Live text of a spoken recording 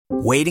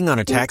Waiting on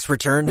a tax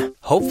return?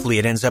 Hopefully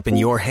it ends up in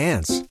your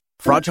hands.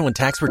 Fraudulent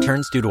tax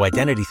returns due to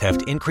identity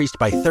theft increased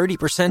by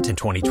 30% in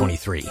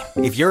 2023.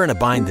 If you're in a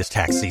bind this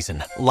tax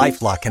season,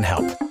 LifeLock can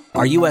help.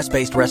 Our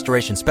U.S.-based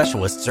restoration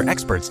specialists are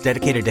experts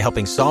dedicated to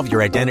helping solve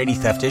your identity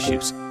theft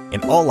issues.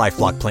 And all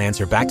LifeLock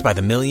plans are backed by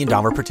the $1 Million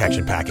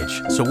Protection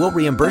Package. So we'll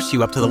reimburse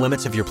you up to the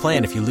limits of your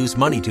plan if you lose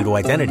money due to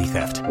identity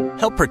theft.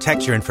 Help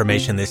protect your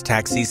information this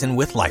tax season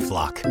with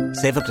LifeLock.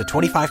 Save up to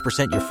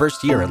 25% your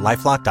first year at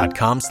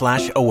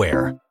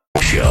LifeLock.com/aware.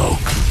 Show.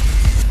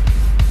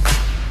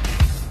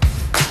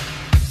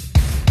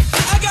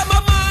 I got my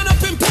mind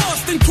up in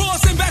Boston,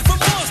 crossing back from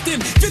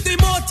Austin. 50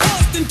 more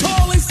tossed and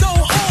calling so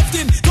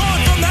often.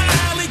 Gone from the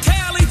alley,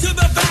 Cali to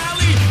the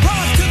valley.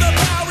 Bronx to the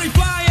Bowery,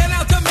 flying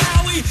out to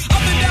Maui.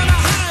 Up and down the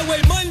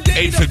highway,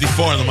 Monday.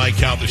 8:54 on the Mike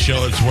Calta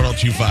Show. It's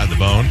 102.5 The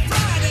Bone.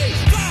 Friday,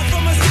 fly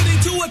from a city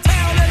to a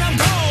town and I'm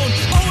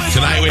gone.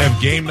 Tonight we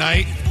have game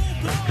night.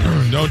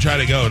 Don't try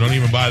to go. Don't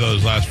even buy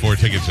those last 4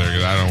 tickets there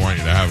because I don't want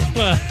you to have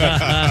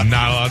them.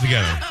 Not allowed to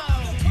get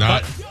them.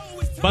 Not.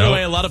 By the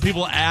way, a lot of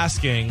people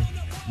asking,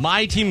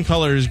 my team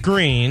color is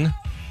green.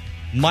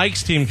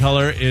 Mike's team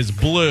color is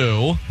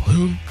blue.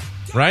 Blue?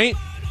 Right?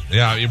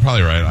 Yeah, you're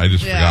probably right. I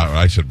just forgot.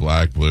 I said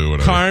black, blue,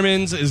 whatever.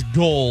 Carmen's is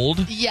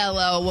gold.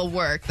 Yellow will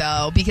work,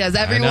 though, because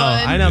everyone...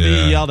 I know, but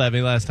you yelled at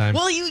me last time.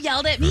 Well, you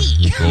yelled at me.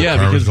 Yeah,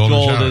 because golden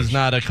gold showers. is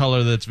not a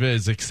color that's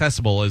as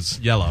accessible as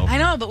yellow. I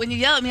know, but when you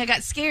yelled at me, I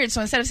got scared.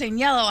 So instead of saying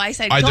yellow, I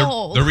said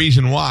gold. The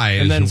reason why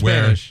And then is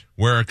Spanish.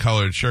 wear a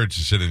colored shirt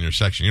to sit in your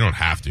section. You don't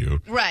have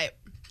to. Right.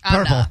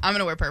 Purple. I'm going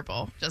to wear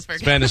purple. Just for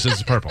Spanish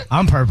is purple.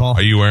 I'm purple.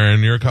 Are you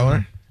wearing your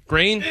color?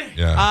 Green?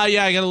 Yeah.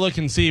 Yeah, I got to look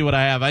and see what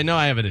I have. I know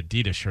I have an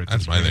Adidas shirt.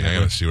 That's my thing. I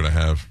got to see what I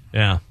have.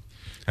 Yeah.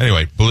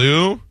 Anyway,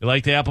 blue. You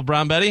like the apple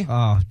brown Betty?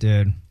 Oh,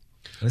 dude.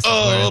 This is where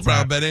Oh, it's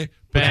brown at. Betty.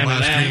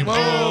 Bam-a-lam.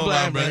 Oh,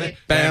 brown Betty.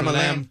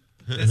 Bam-a-lam.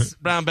 This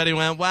brown Betty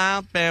went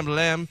wild.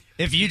 Bam-a-lam.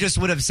 If you just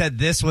would have said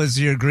this was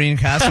your green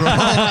casserole,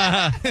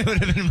 it would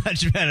have been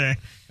much better.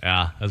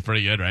 Yeah, that's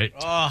pretty good, right?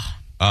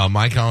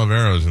 Mike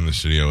Olivero is in the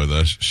studio with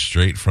us,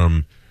 straight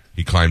from,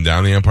 he climbed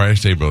down the Empire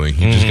State Building.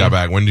 He just got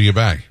back. When did you get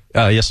back?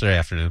 Yesterday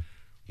afternoon.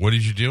 What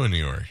did you do in New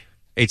York?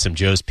 Ate some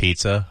Joe's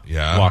Pizza.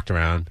 Yeah. Walked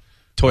around.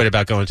 Toyed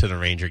about going to the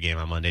Ranger game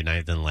on Monday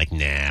night. Then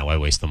nah, why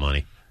waste the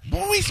money?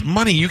 Why waste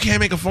money? You can't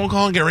make a phone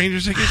call and get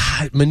Rangers tickets?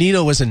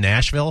 Menino was in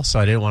Nashville,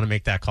 so I didn't want to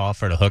make that call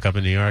for the hook up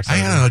in New York. So I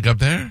gotta look up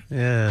there.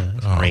 Yeah.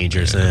 Oh,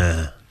 Rangers.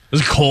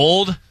 Was it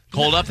cold?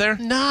 Cold up there?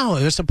 No,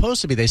 it was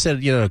supposed to be. They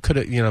said, could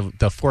have,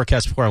 the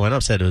forecast before I went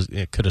up said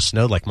it could have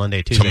snowed like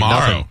Monday, Tuesday.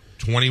 Tomorrow. Nothing.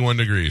 21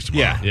 degrees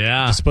tomorrow.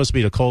 Yeah. It's supposed to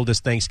be the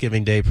coldest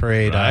Thanksgiving Day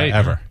parade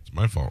ever. It's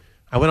my fault.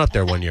 I went up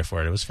there one year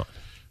for it. It was fun.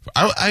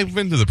 I've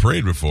been to the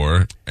parade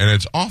before, and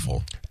it's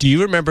awful. Do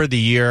you remember the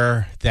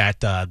year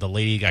that the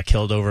lady got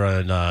killed over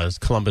in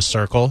Columbus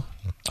Circle?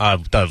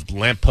 The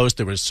lamppost,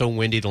 it was so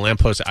windy, the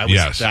lamppost, I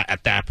was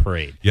at that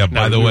parade. Yeah,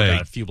 by the way,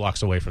 a few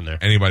blocks away from there.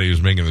 Anybody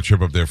who's making the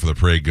trip up there for the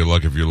parade, good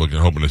luck if you're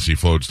hoping to see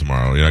floats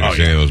tomorrow. You're not going to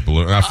see any of those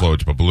balloons. Not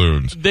floats, but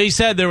balloons. They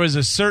said there was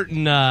a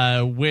certain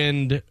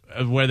wind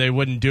where they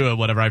wouldn't do it,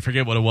 whatever. I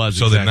forget what it was.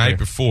 So the night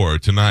before,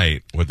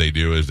 tonight, what they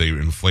do is they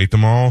inflate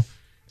them all,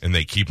 and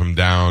they keep them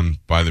down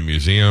by the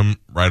museum,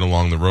 right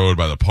along the road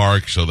by the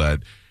park, so that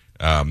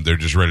they're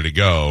just ready to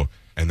go,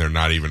 and they're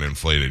not even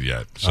inflated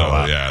yet. So,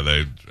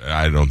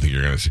 I don't think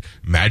you're going to see.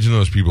 Imagine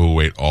those people who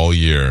wait all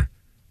year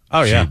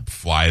to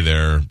fly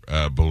their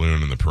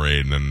balloon in the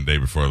parade, and then the day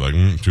before, like,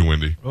 too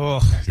windy.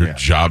 Your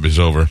job is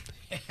over.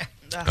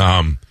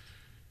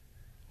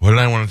 What did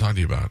I want to talk to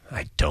you about?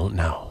 I don't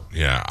know.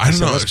 Yeah, I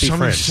don't know. Let's be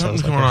friends.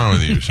 Something's going on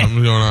with you.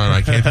 Something's going on.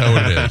 I can't tell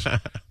what it is.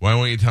 Why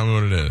won't you tell me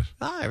what it is?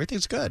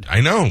 Everything's good.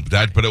 I know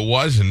that, but it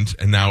wasn't,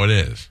 and now it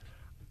is.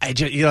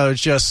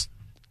 It's just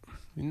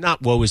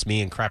not woe is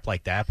me and crap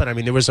like that. But I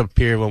mean, there was a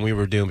period when we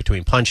were doing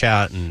between Punch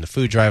Out and the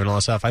food drive and all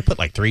that stuff. I put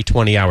like 3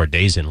 20-hour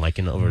days in, like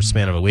in over a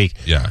span of a week.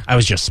 Yeah, I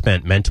was just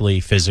spent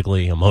mentally,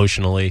 physically,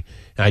 emotionally.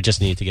 And I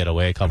just needed to get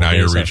away a couple. Now days.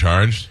 you're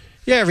recharged.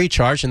 Yeah,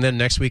 recharged, and then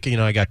next week,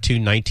 I got 2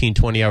 19,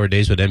 20-hour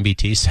days with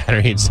MBT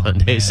Saturday and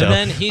Sunday. So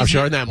and then I'm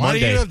sure that Why Monday.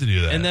 do you have to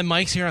do that? And then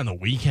Mike's here on the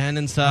weekend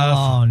and stuff.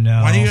 Oh,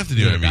 no. Why do you have to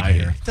do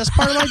MBT? That's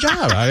part of my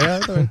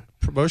job.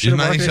 Promotion Is of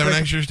marketing.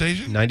 97X your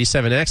station?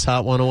 97X,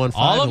 Hot 101.5,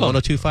 All of and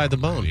them. 102.5 The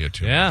Bone. You got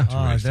two. Yeah.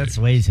 Oh, that's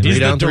way too He's much.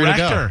 down, the 3 to go.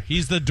 director.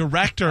 He's the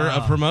director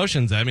of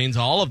promotions. That means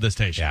all of the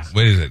stations. Yeah.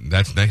 Wait, is it?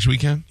 That's next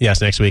weekend?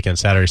 Yes, next weekend,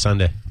 Saturday,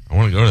 Sunday. I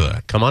want to go to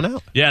that. Come on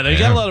out. Yeah, they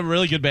got a lot of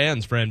really good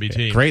bands for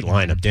NBT. Great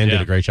lineup. Dan did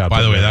a great job.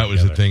 By the way, putting that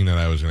was the together. thing that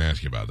I was going to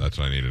ask you about. That's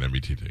why I needed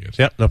MBT tickets.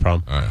 Yep, no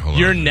problem. All right, hold on.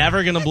 You're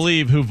never going to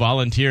believe who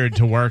volunteered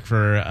to work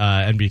for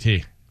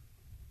NBT.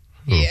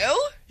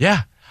 You?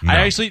 Yeah. No. I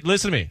actually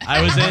listen to me.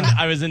 I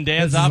was in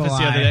Dan's This is a office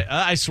the other lie. day.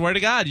 I swear to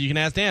God, you can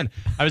ask Dan.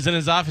 I was in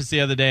his office the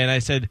other day, and I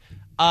said,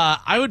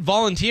 I would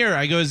volunteer.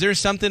 I go, is there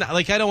something,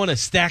 like, I don't want to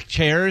stack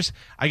chairs.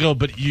 I go,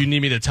 but you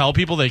need me to tell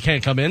people they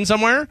can't come in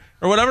somewhere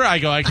or whatever? I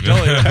go, I can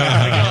totally.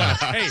 I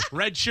go, hey,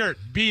 red shirt,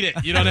 beat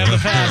it. You don't have to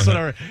pass,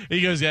 whatever.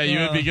 He goes, yeah, you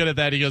would be good at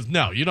that. He goes,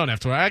 no, you don't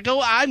have to. I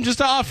go, I'm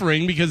just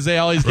offering because they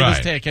always give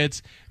us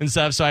tickets and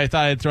stuff, so I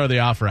thought I'd throw the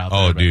offer out there.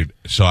 Oh, dude.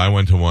 So I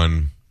went to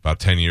one about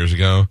 10 years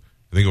ago.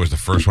 I think it was the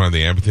first one at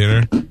the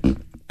amphitheater.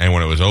 And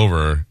when it was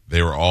over,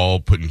 they were all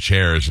putting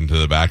chairs into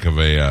the back of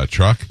a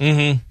truck.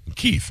 Mm-hmm.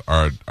 Keith,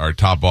 our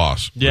top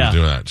boss, was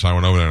doing that. So I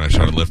went over there and I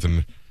started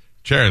lifting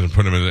chairs and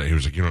putting them in there. He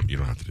was like, you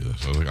don't have to do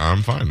this. I was like,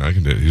 I'm fine. I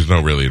can do it. He's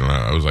no, really, you don't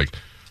have. I was like,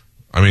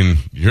 I mean,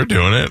 you're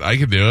doing it. I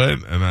can do it.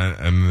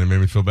 And it made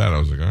me feel bad. I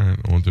was like, all right,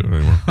 I won't do it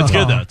anymore. It's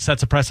good, though. It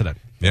sets a precedent.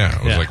 Yeah.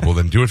 I was like, well,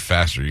 then do it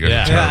faster. You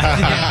guys are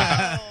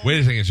terrible. Wait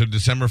a second. So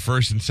December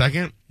 1st and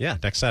 2nd? Yeah,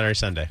 next Saturday,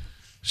 Sunday.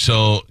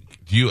 So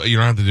you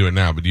don't have to do it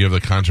now, but do you have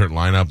the concert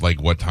lineup,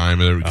 like what time?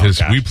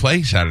 Because we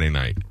play Saturday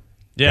night.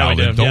 Yeah, we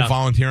do. Don't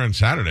volunteer on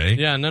Saturday.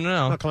 Yeah, no.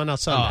 Not coming out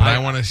Sunday. But I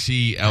want to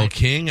see El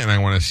King, and I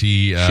want to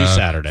see... She's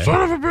Saturday.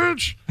 Son of a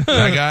bitch.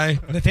 That guy.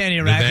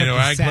 Nathaniel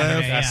Radcliffe.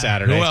 That's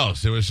Saturday. Who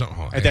else? There was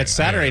some... That's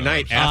Saturday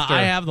night after...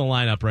 I have the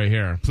lineup right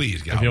here.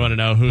 Please, if you want to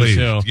know who's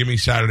who. Give me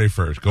Saturday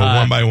first. Go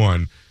one by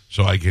one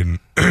so I can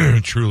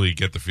truly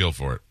get the feel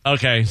for it.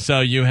 Okay,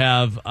 so you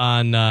have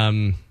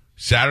on...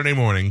 Saturday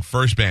morning,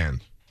 first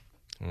band.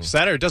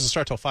 Saturday doesn't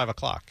start till 5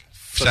 o'clock.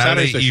 So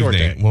Saturday Saturday's the short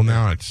day. evening. Well,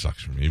 now it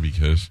sucks for me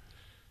because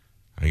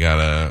I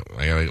gotta.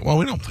 Well,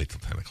 we don't play till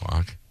 10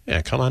 o'clock.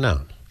 Yeah, come on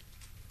out.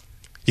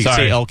 You can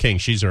see El King.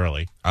 She's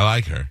early. I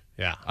like her.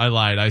 Yeah. I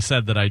lied. I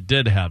said that I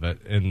did have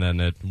it, and then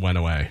it went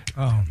away.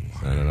 Oh.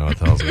 I don't know what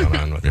the hell's going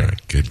on with You're it.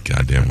 a good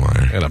goddamn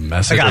liar. I got a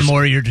message. I got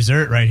more of your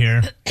dessert right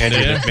here. And in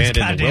the Band in the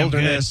goddamn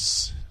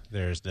Wilderness,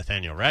 there's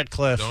Nathaniel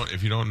Radcliffe.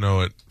 If you don't know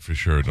it for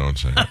sure, don't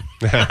say it.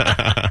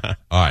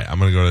 All right, I'm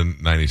going to go to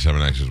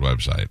 97X's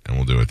website, and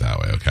we'll do it that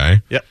way,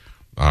 okay? Yep.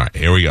 All right,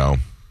 here we go.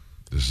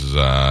 This is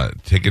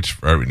tickets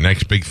for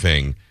next big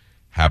thing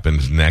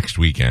happens next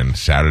weekend,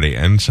 Saturday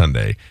and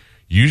Sunday.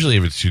 Usually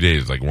if it's 2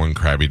 days, it's like one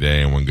crappy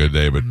day and one good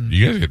day, but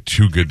you guys get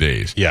 2 good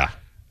days. Yeah.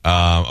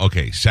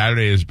 Okay,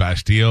 Saturday is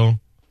Bastille.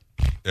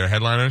 They're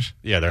headliners?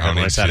 Yeah, they're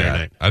headliners Saturday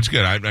night. That's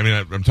good. I mean,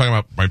 I'm talking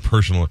about my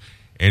personal...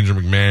 Andrew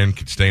McMahon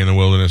could stay in the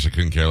wilderness. I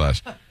couldn't care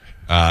less.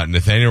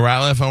 Nathaniel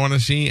Ratliff I want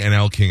to see, and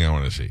El King I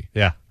want to see.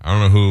 Yeah. I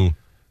don't know who,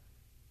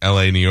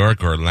 L.A., New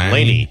York, or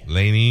Laney.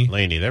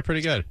 Laney, they're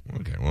pretty good.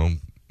 Okay, well,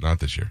 not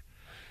this year.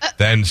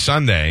 Then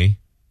Sunday,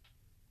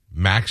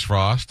 Max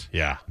Frost.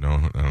 Yeah. No,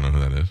 I don't know who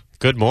that is.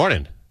 Good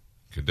morning.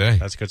 Good day.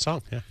 That's a good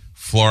song, yeah.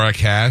 Flora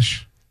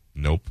Cash.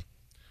 Nope.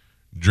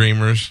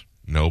 Dreamers.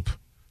 Nope.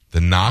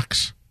 The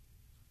Knocks.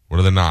 What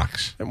are the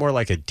Knocks? They're more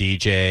like a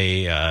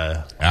DJ.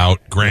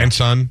 Out.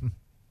 Grandson.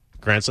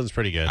 Grandson's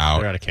pretty good. Out.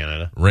 They're out of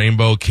Canada.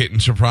 Rainbow Kitten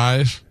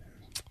Surprise.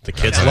 The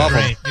kids love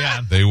them.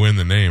 Yeah. They win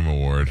the name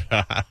award.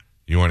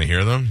 You want to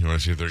hear them? You want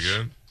to see if they're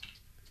good?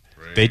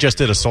 They just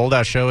did a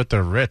sold-out show at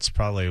the Ritz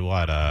probably,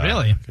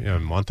 Really? A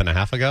month and a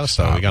half ago,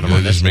 so we got them It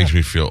on this. just makes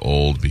me feel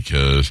old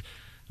because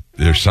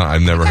there's some,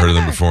 I've never heard of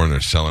them before, and they're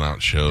selling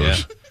out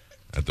shows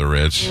at the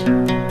Ritz. You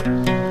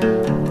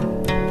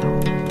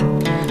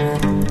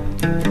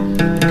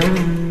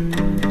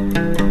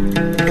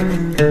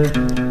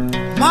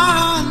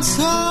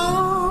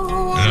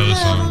know the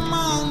song?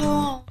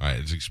 All right,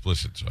 it's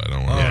explicit, so I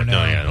don't want to.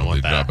 I don't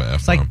want that. Drop a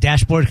It's like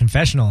Dashboard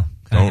Confessional.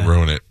 Don't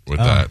ruin it with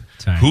that.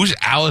 sorry. Who's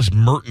Alice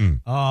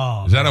Merton?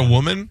 Oh. Is that a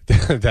woman?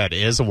 That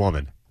is a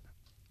woman.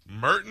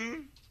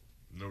 Merton?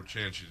 No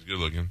chance she's good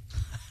looking.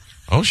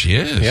 Oh, she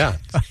is. Yeah.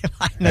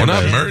 What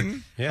up,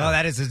 Merton? Yeah. Oh,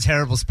 that is a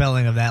terrible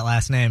spelling of that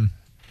last name.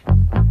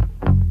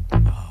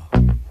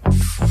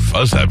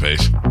 Fuzz that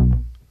bass.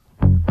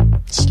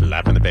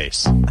 Slapping the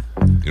bass.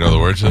 You know the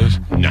words to this?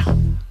 No.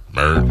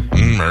 Merton.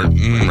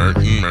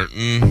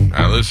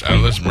 Alice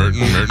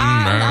Merton.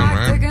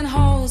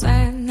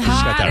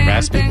 She's got that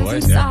raspy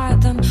voice, yeah.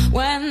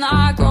 When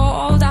I grow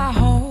old, I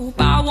hope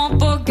I won't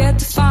forget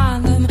to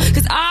find them.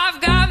 'Cause I've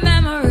got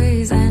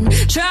memories and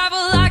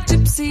travel like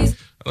gypsies.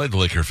 I like the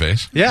liquor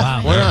face. Yeah,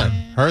 Wow. why not?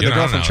 Her and Get the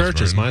girl on, from Alice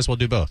Churches. Merton. Might as well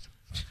do both.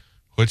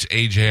 What's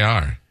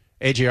AJR?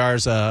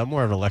 AGR's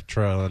more of an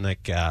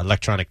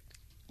electronic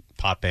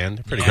pop band.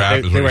 They're pretty Crap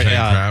good. is what you're saying,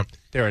 crap?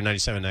 They were at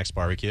 97X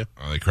Barbecue.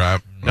 Are they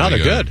crap? No, Are they're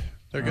they good.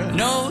 They're good.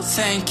 No,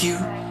 thank you.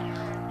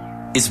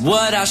 Is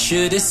what I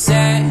should have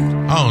said.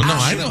 Oh, no,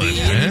 I know this,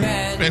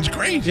 man. Band's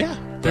great. Yeah,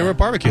 they were at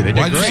Barbecue. They did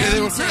Why'd you great. say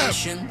they were crap?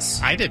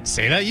 I didn't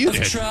say that. You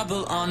did.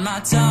 Trouble on my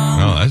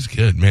tongue. Oh, that's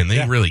good. Man,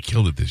 they really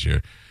killed it this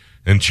year.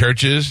 And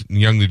Churches,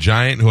 Young the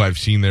Giant, who I've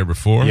seen there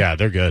before. Yeah,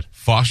 they're good.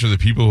 Foster the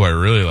People, who I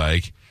really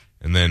like.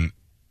 And then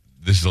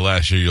this is the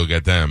last year you'll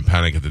get them,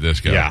 Panic at the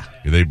Disco. Yeah.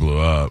 They blew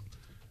up.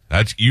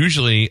 That's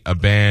usually a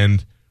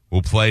band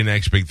will play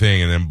next big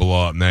thing and then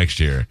blow up next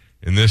year.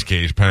 In this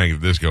case, Panic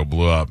at the Disco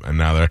blew up, and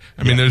now they're...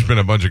 I mean, there's been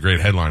a bunch of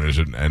great headliners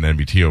at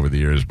NBT over the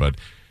years, but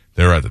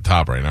they're at the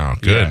top right now.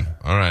 Good. Yeah.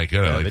 All right,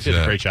 good. I Yeah, like they to see did a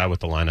that. great job with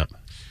the lineup.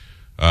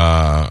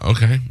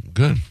 Okay,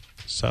 good.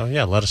 So,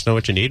 yeah, let us know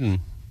what you need,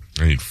 and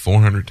I need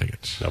 400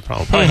 tickets. No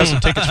problem. Probably have some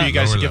tickets for you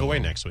guys Lower to give level. away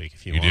next week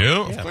if you You want. do?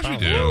 Yeah, Of course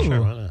probably. you do.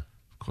 Sure, why not?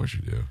 Of course you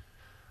do.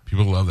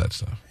 People love that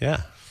stuff.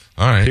 Yeah.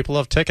 All right. People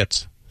love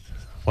tickets.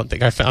 One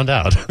thing I found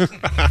out.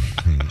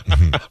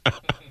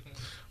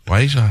 Why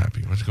are you so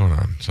happy? What's going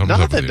on? Something's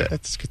up Nothing. with you.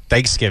 It's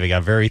Thanksgiving.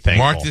 I'm very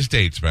thankful. Mark this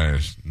date,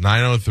 Spanish.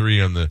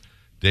 9:03 on the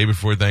day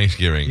before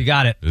Thanksgiving. You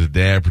got it. It was the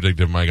day I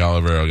predicted Mike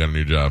Olivero got a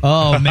new job.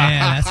 Oh, man,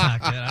 that's not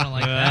good. I don't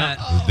like that.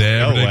 It was the day I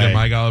No predicted way.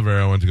 Mike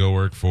Olivero went to go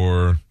work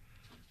for...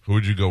 Who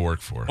would you go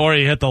work for? Or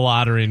he hit the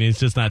lottery and he's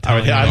just not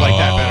telling you. I like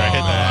that Oh, better. I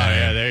hit that.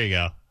 yeah. Yeah, there you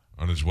go.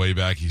 On his way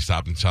back, he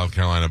stopped in South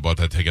Carolina, bought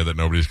that ticket that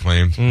nobody's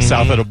claimed.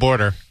 South of the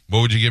border. What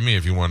would you give me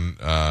if you won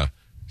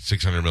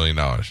 $600 million?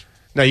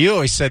 Now, you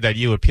always said that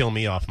you would peel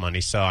me off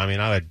money, so, I mean,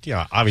 I would,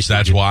 obviously.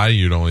 That's why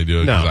you'd only do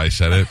it because No. I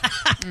said it?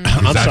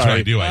 I'm That's what sorry.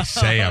 I do. I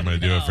say I'm going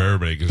to do it for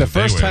everybody. 'Cause The if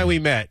they first win- time we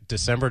met,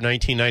 December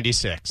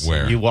 1996.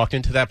 Where? You walked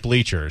into that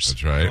bleachers.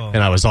 That's right. And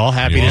I was all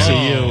happy to see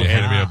you. You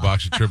handed And, me a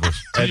box of triples.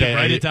 Did you and-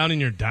 write and- it down in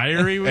your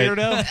diary,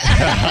 weirdo?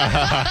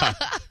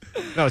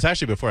 No, it's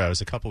actually before that. It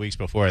was a couple weeks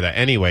before that.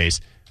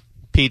 Anyways,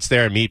 Pete's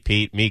there. Meet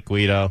Pete. Meet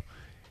Guido.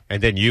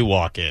 And then you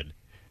walk in.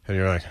 And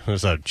you're like,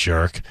 who's that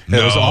jerk? And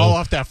it was No. all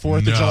off that 4th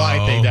of No.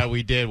 July thing that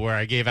we did where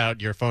I gave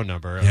out your phone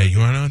number. Yeah, you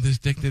want to know what this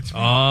dick did to me?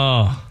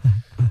 Oh.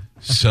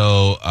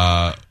 So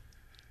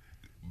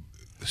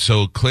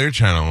Clear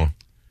Channel...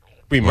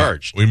 We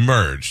merged. We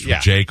merged. Yeah.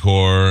 With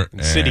J-Core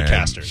and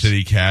Citycasters.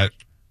 CityCat. It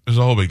was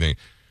a whole big thing.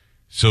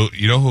 So,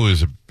 you know who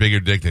was a bigger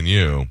dick than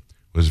you?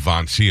 Was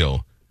Von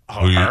Seal.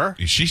 Oh, her?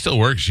 She still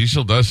works. She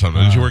still does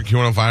something. Did you work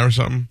Q105 or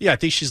something? Yeah, I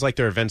think she's like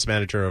their events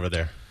manager over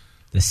there.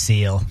 The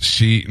seal.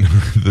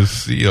 The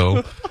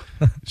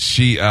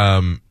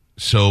Seal.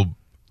 So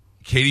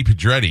Katie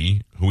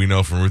Pedretti, who we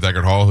know from Ruth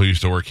Eckerd Hall, who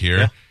used to work here,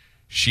 Yeah.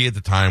 she at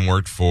the time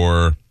worked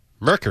for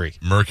Mercury.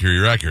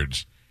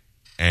 Records.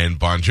 And John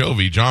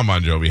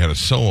Bon Jovi, had a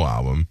solo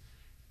album,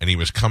 and he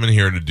was coming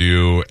here to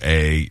do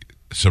a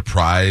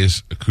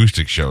surprise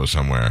acoustic show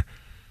somewhere.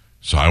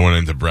 So I went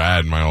into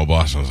Brad, my old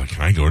boss, and I was like,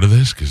 can I go to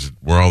this? Because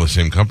we're all the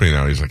same company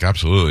now. He's like,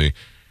 absolutely.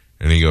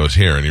 And he goes,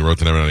 here. And he wrote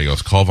the number, and he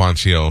goes, call Von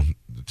Seal,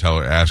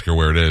 ask her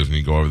where it is, and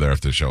you go over there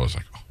after the show. I was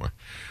like, oh my.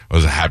 I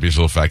was the happiest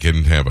little fat kid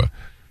in Tampa.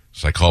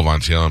 So I call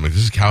Von Seal, and I'm like,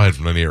 this is Cowhead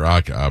from 98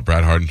 Rock.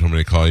 Brad Harden told me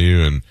to call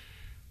you, and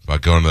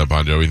about going to that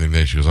Bon Jovi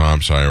thing. She goes, oh,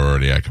 I'm sorry, we're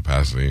already at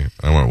capacity.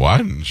 I went, what?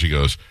 And she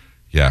goes,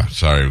 yeah,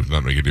 sorry,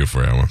 nothing we could do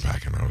for you. I went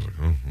back, and I was like,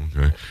 oh,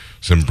 okay.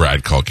 So then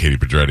Brad called Katie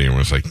Pedretti and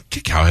was like,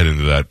 get Cowhead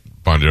into that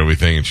Bon Jovi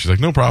thing. And she's like,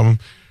 no problem.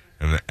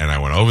 And I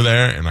went over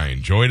there, and I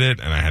enjoyed it,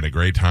 and I had a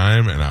great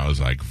time, and I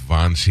was like,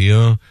 Von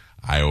Seal,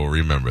 I will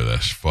remember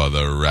this for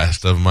the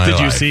rest of my life.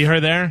 Did you see her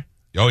there?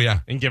 Oh, yeah.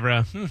 And give her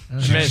a...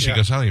 She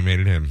goes, oh, you made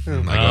it in.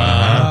 And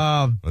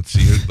I go, let's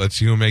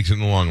see who makes it in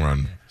the long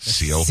run.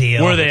 Seal.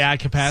 Were they at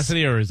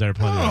capacity, or is there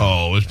plenty of...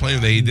 Oh, it was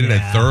playing. They did it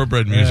at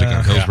Thoroughbred Music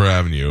on Hillsborough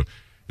Avenue.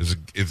 It's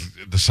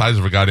the size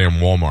of a goddamn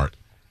Walmart,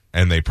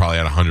 and they probably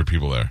had 100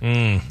 people there.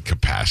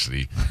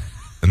 Capacity.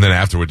 And then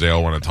afterwards, they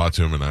all want to talk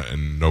to him,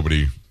 and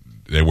nobody,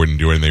 they wouldn't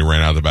do it, and they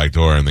ran out the back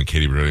door, and then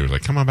Katie Pedretti was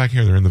like, come on back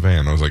here, they're in the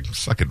van. I was like,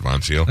 suck it,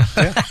 Von Seal.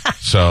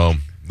 So,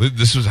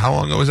 this was, how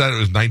long ago was that? It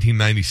was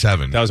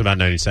 1997. That was about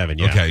 97,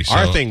 yeah. Okay, so-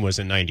 our thing was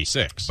in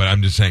 96. But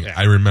I'm just saying,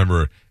 I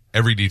remember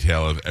every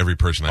detail of every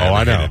person I ever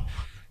I know. hated.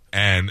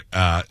 And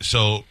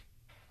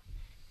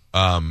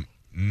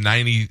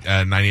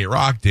 98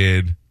 Rock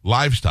did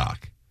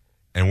Livestock.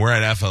 And we're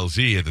at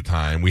FLZ at the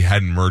time. We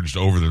hadn't merged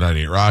over to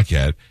 98 Rock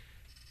yet.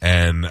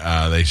 And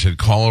they said,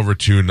 call over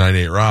to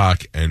 98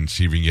 Rock and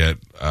see if we can get,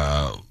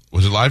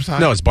 was it Livestock?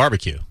 No, it's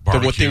barbecue. The one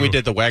Barbecue. thing we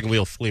did, the Wagon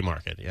Wheel Flea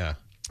Market, yeah.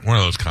 One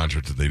of those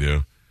concerts that they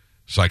do.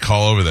 So I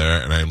call over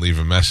there and I leave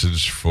a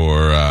message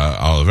for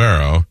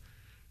Olivero,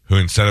 who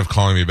instead of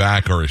calling me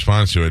back or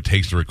responds to it,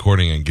 takes the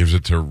recording and gives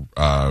it to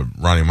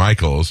Ronnie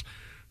Michaels,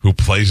 who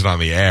plays it on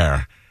the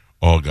air.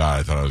 Oh, God,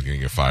 I thought I was going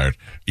to get fired.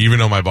 Even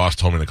though my boss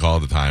told me to call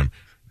at the time,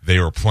 they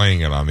were playing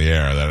it on the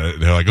air.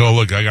 They're like, oh,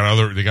 look, they got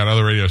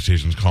other radio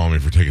stations calling me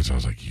for tickets. I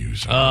was like, you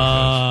son of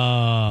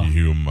a bitch.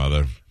 You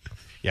mother.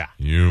 Yeah.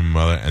 You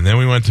mother. And then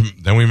we went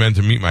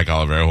to meet Mike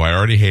Olivero, who I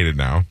already hated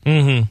now.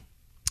 Mm-hmm.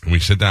 And we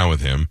sit down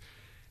with him,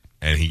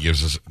 and he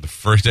gives us, the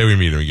first day we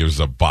meet him, he gives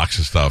us a box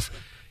of stuff.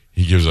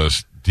 He gives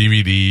us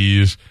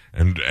DVDs,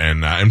 and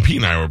Pete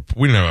and I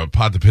we didn't have a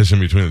pot to piss in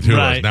between the two of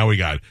us. Right. Now we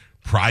got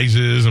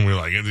prizes, and we're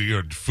like,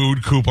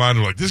 food coupons.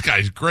 We're like, this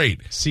guy's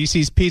great.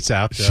 CC's Pizza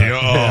out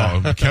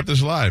there. See, kept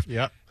us alive.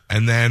 Yep.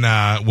 And then,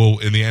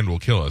 in the end, will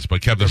kill us,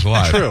 but kept us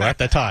alive. True, at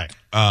the time.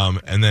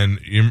 And then,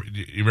 you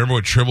remember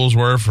what tribbles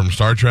were from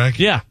Star Trek?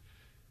 Yeah.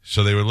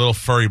 So they were little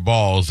furry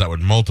balls that would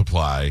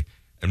multiply,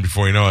 and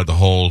before you know it, the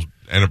whole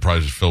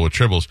Enterprise was filled with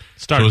tribbles.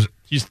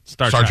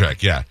 Star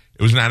Trek, yeah.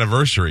 It was an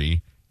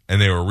anniversary,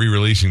 and they were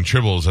re-releasing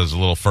tribbles as a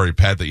little furry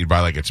pet that you'd buy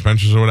like at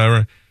Spencer's or whatever.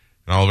 And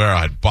Olivero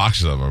had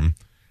boxes of them.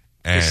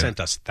 They And, sent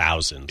us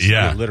thousands.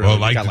 Yeah. We literally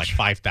Well, we got like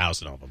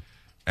 5,000 of them.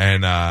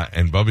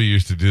 and Bubby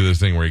used to do this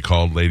thing where he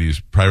called ladies'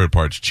 private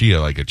parts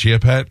Chia, like a Chia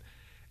pet.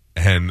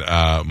 And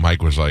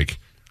Mike was like,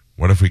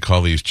 what if we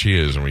call these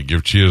Chias and we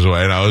give Chias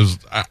away? And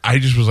I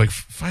just was like,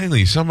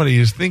 finally, somebody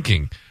is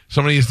thinking.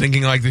 Somebody is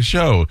thinking like the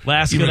show.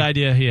 Last good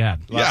idea he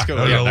had. Last good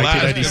that was one. the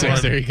last 1996. good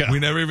one. There you go. We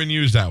never even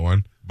used that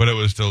one, but it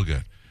was still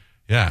good.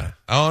 Yeah.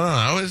 Oh,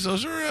 no.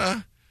 Those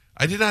are,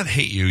 I did not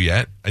hate you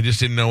yet. I just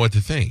didn't know what to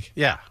think.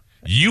 Yeah.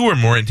 You were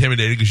more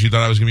intimidated because you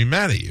thought I was going to be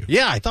mad at you.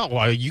 Yeah, I thought,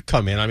 well, you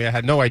come in. I mean, I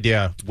had no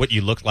idea what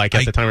you looked like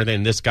at the time.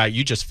 And this guy,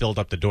 you just filled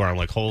up the door. I'm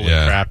like, holy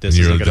crap, this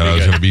isn't going to be I was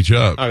good. going to beat you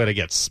up. I'm going to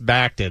get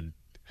smacked.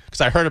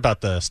 Because I heard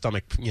about the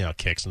stomach,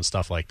 kicks and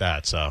stuff like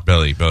that. So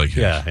Belly kicks.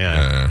 Yeah.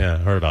 I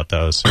heard about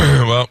those.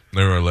 Well,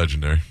 they were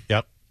legendary.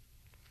 Yep.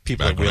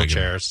 People Back in when I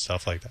wheelchairs,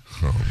 stuff like that.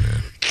 Oh,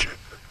 man.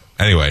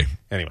 Anyways,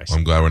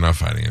 I'm glad we're not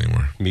fighting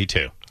anymore. Me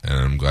too. And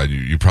I'm glad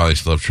you probably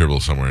still have Tribble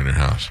somewhere in your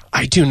house.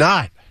 I do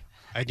not.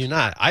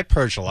 I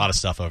purged a lot of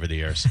stuff over the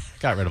years.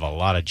 Got rid of a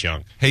lot of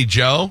junk. Hey,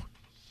 Joe?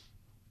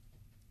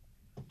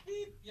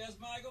 Yes,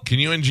 Michael? Can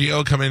you and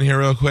Gio come in here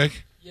real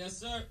quick? Yes,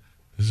 sir.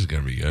 This is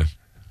going to be good.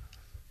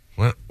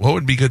 What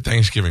would be good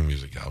Thanksgiving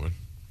music, Calvin?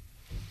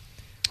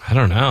 I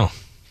don't know.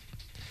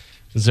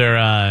 Is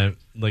there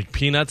like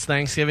Peanuts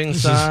Thanksgiving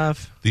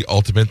stuff? The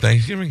ultimate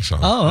Thanksgiving song.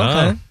 Oh,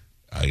 okay.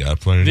 I got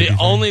plenty. The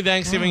only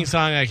Thanksgiving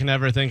song I can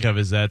ever think of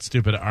is that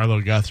stupid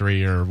Arlo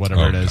Guthrie or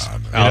whatever it is.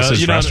 God.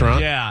 Alice's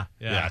Restaurant? Yeah.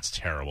 Yeah, it's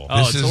terrible.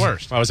 Oh, it's the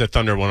worst. I was at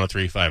Thunder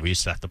 103.5. We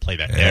used to have to play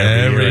that Every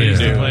every year.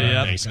 year. Play,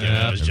 yep. Thanksgiving.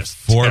 Yep. It was just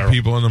Four terrible.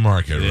 people in the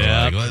market. Were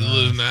Yep. like, let's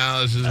listen to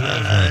Alice's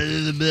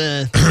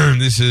Restaurant.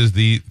 This is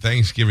the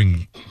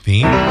Thanksgiving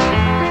theme. Oh,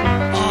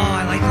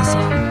 I like this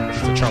song.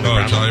 It's a Charlie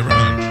Brown. Charlie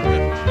Brown.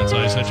 That's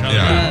why I said Charlie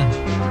Yeah.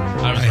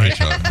 Brown. I was I hate right.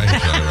 Charlie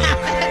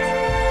Brown.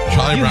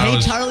 Charlie You Brown hate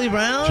was, Charlie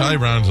Brown? Charlie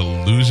Brown's a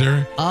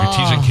loser. Oh. You're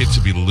teaching kids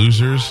to be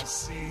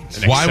losers.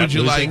 And Why would accept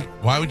you losing.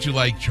 Why would you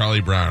like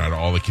Charlie Brown out of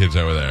all the kids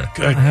that were there?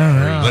 Good. I don't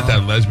know. Let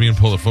that lesbian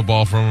pull the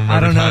football from him. I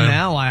every don't know time.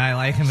 now why I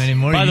like him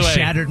anymore. By You the way-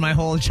 shattered my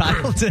whole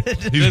childhood.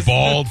 He's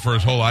bald for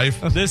his whole life.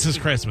 This is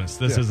Christmas.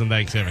 This isn't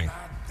Thanksgiving.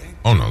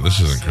 Oh no, this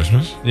isn't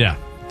Christmas. Yeah,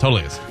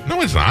 totally is.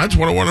 No, it's not. It's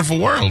What a Wonderful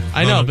World.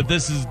 I know, No, but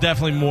this is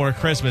definitely more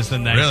Christmas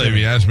than really, if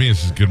Thanksgiving. you ask me,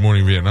 this is Good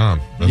Morning Vietnam.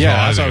 That's Yeah,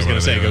 all that's what I was think going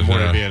to say. it Good is,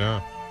 morning, yeah.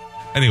 Vietnam.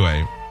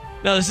 Anyway,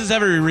 No, this is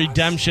every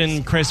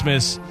redemption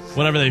Christmas.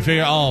 Whenever they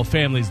figure,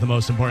 family's the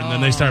most important, then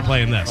they start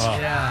playing this.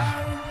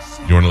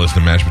 Yeah. you want to listen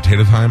to Mashed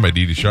Potato Time by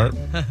Dee Dee Sharp?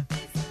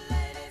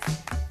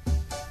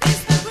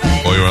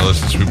 Oh, you want to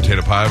listen to Sweet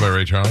Potato Pie by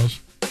Ray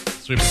Charles?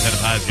 Sweet potato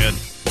pie is good.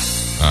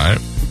 All right.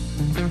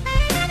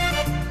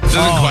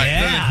 Doesn't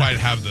quite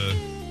have the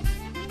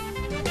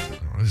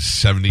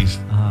 70s,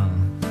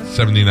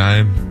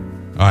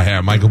 79. Oh, yeah,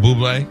 Michael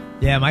Bublé.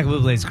 Yeah, Michael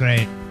Bublé's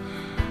great.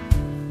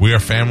 We Are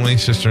Family,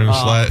 Sister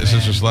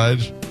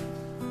Sledge.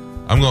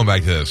 I'm going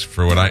back to this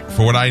for what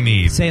I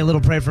need. Say a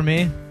little prayer for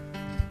me.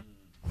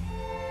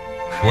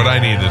 What I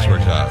need this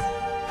works out.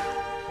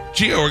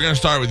 Gio, we're going to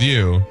start with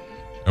you.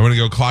 I'm going to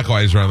go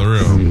clockwise around the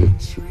room.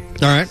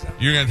 All right.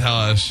 You're going to tell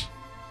us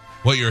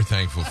what you're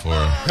thankful for.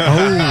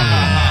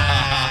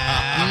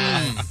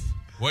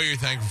 What you're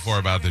thankful for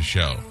about this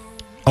show.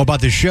 Oh,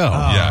 about the show.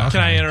 Yeah. Can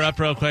I interrupt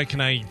real quick?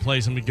 Can I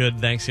play some good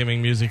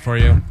Thanksgiving music for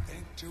you?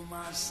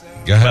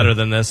 Go ahead. Better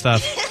than this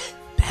stuff.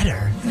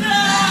 Better. They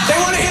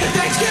want to hear the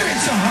Thanksgiving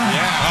song.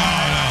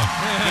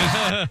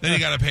 Then you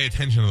got to pay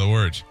attention to the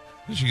words.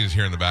 You can just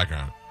hear in the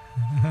background.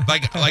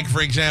 Like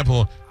for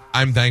example,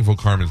 I'm thankful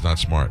Carmen's not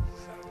smart.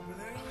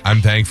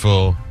 I'm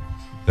thankful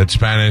that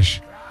Spanish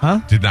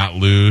did not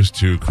lose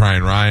to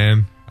Crying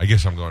Ryan. I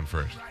guess I'm going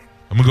first.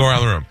 I'm going to go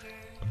around the room.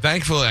 I'm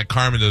thankful that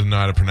Carmen doesn't know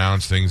how to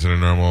pronounce things that a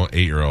normal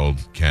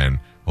 8-year-old can.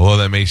 Although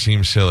that may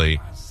seem silly,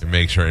 it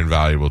makes her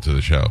invaluable to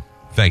the show.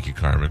 Thank you,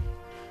 Carmen.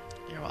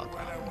 You're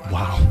welcome.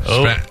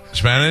 Wow.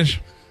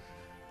 Spanish?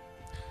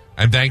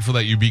 I'm thankful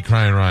that you beat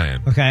Crying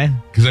Ryan. Okay.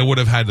 Because I would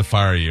have had to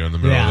fire you in the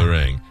middle of the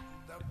ring.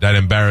 That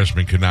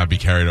embarrassment could not be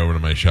carried over to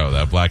my show.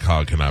 That black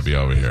hog could not be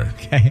over here.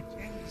 Okay.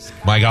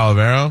 Mike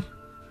Olivero,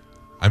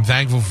 I'm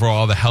thankful for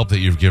all the help that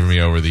you've given me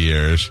over the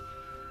years.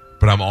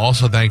 But I'm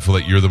also thankful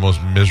that you're the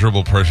most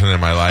miserable person in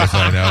my life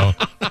that I know.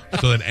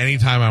 So that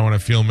anytime I want to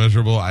feel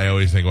miserable, I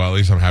always think, well, at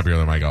least I'm happier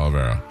than Mike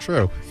Olivero.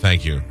 True.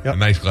 Thank you. Yep.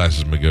 Nice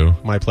glasses,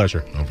 Magoo. My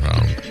pleasure. No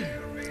problem.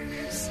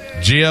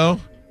 Gio,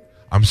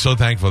 I'm so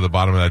thankful at the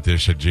bottom of that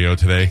dish at Gio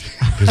today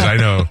because I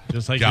know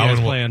Just like you Galvin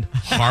guys will planned.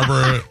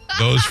 harbor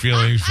those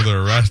feelings for the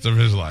rest of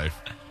his life.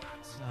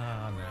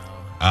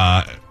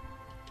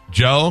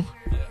 Joe,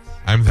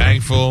 I'm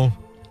thankful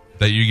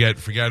that you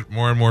get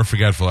more and more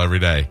forgetful every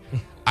day.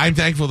 I'm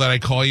thankful that I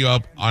call you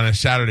up on a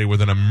Saturday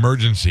with an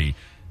emergency.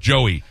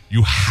 Joey,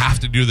 you have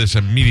to do this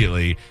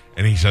immediately.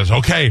 And he says,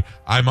 okay,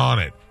 I'm on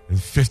it.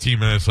 And 15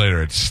 minutes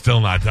later, it's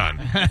still not done.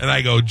 And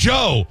I go,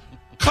 Joe,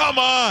 come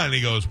on.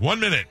 He goes, 1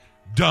 minute,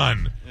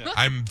 done. Yeah.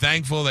 I'm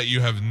thankful that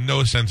you have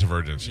no sense of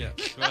urgency. Yeah.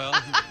 Well,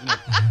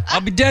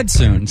 I'll be dead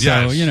soon. So,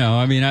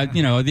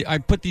 Yes. I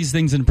put these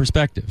things in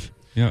perspective.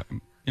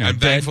 I'm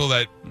thankful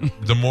that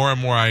the more and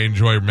more I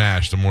enjoy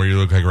MASH, the more you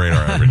look like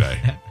Radar every day.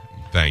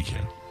 Thank you.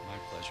 My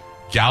pleasure.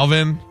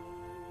 Galvin,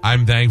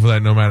 I'm thankful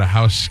that no matter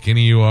how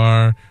skinny you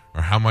are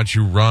or how much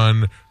you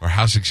run or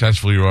how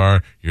successful you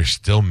are, you're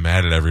still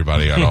mad at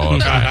everybody at all the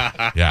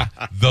time. Yeah,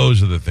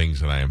 those are the things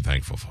that I am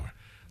thankful for.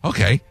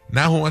 Okay,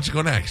 now who wants to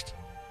go next?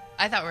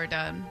 I thought we were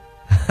done.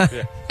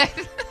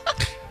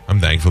 I'm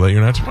thankful that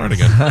you're not smart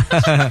again.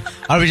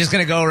 Are we just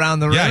going to go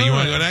around the room? Yeah, you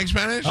want to go next,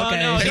 Spanish? Oh,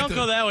 no, Take don't the-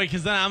 go that way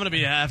because then I'm going to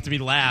have to be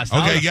last.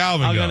 Okay,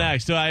 Galvin, I'll go. go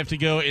next. Do I have to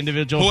go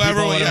individual?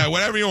 Whoever, people, yeah,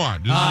 whatever you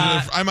want.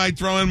 I might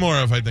throw in more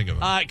if I think of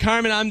it.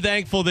 Carmen, I'm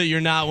thankful that you're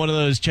not one of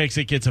those chicks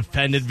that gets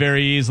offended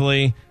very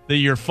easily. That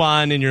you're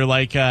fun and you're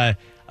like a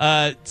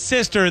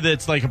sister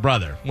that's like a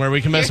brother, where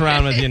we can mess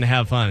around with you and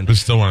have fun. But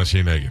still want to see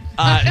you naked.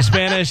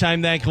 Spanish,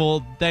 I'm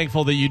thankful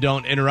that you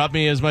don't interrupt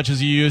me as much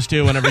as you used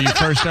to whenever you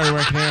first started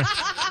working here.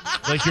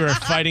 Like you were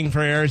fighting for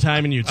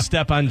airtime and you'd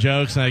step on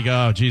jokes and I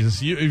go, oh,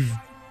 Jesus, you're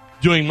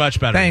doing much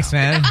better. Thanks,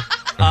 now.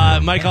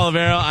 man. Mike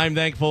Olivero, I'm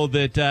thankful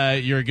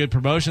that you're a good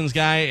promotions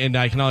guy and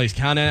I can always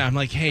count it. I'm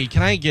like, hey,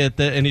 can I get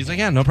that? And he's like,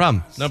 yeah, no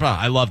problem. No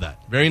problem. I love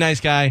that. Very nice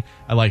guy.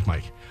 I like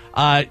Mike.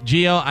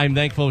 Gio, I'm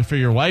thankful for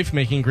your wife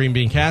making green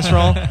bean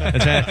casserole.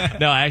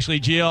 No, actually,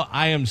 Gio,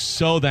 I am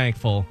so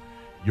thankful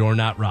you're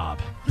not Rob.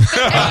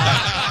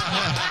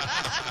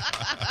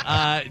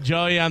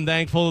 Joey, I'm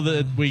thankful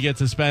that we get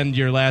to spend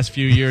your last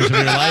few years of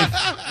your life.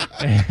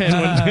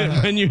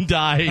 And when you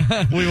die,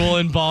 we will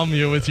embalm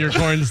you with your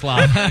corn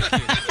slop.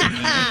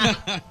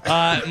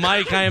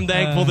 Mike, I am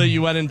thankful that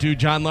you went into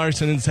John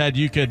Larson and said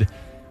you could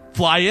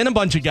fly in a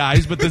bunch of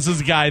guys, but this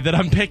is a guy that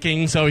I'm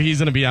picking, so he's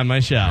going to be on my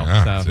show.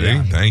 Yeah, So, see?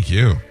 yeah. Thank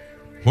you.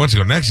 Who wants to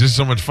go next? This is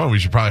so much fun. We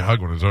should probably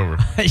hug when it's over.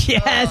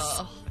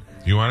 Yes.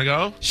 You want to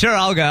go? Sure,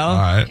 I'll go. All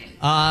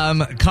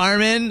right.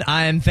 Carmen,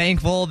 I'm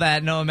thankful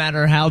that no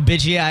matter how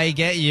bitchy I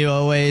get, you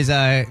always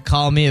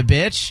call me a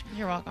bitch.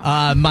 You're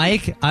welcome.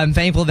 Mike, I'm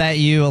thankful that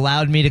you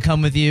allowed me to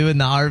come with you in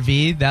the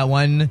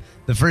RV.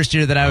 The first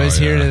year that I was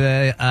here to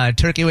the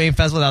Turkey Wing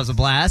Festival. That was a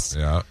blast.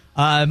 Yeah.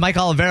 Mike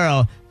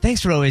Olivero,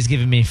 thanks for always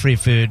giving me free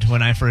food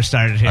when I first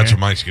started here. That's what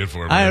Mike's good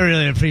for. I man.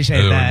 really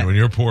appreciate that. When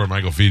you're poor,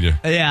 Mike will feed you.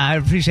 Yeah, I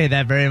appreciate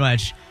that very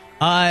much.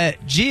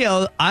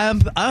 Gio,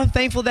 I'm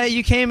thankful that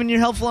you came and you're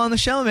helpful on the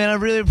show, man. I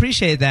really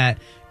appreciate that.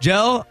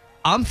 Joe,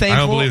 I'm thankful.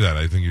 I don't believe that.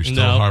 I think you still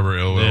No. harbor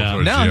ill will Yeah.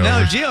 towards No,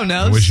 Gio. Gio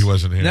knows. I wish he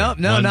wasn't here. No,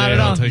 One not day at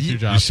I'll all. take your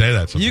job. You say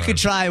that sometimes. You could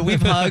try. We've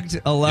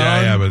hugged alone.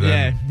 Yeah, but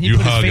then he you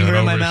put his hug finger and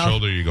in my over his mouth.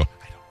 shoulder you go,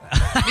 Me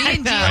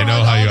and Gio I know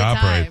hug how all you the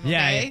operate. time,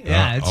 okay?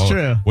 Yeah, it's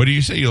true. What do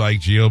you say? You like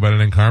Gio better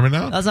than Carmen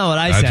now? That's not what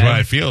I That's said. what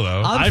I feel,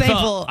 though. I'm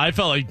thankful. I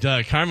felt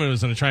like Carmen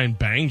was going to try and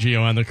bang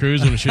Gio on the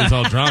cruise when she was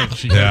all drunk.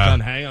 She kept Yeah. on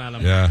hanging on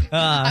him. Yeah.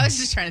 I was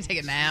just trying to take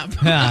a nap.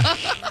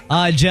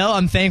 Joe,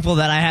 I'm thankful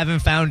that I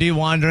haven't found you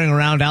wandering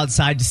around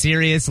outside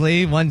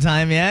seriously one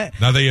time yet.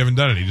 Not that you haven't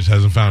done it. He just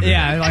hasn't found it.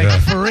 Yeah, like Yeah.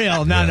 for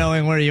real, not Yeah.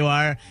 knowing where you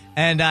are.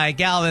 And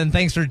Galvin,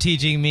 thanks for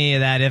teaching me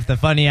that if the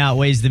funny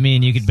outweighs the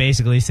mean, you could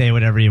basically say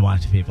whatever you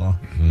want to people.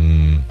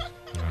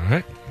 All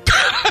right.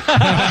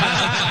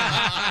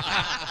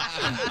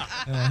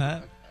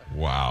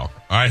 Wow.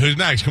 All right, who's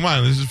next? Come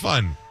on, this is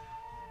fun.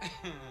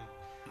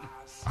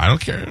 I don't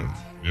care.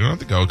 You don't have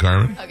to go,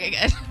 Carmen. Okay,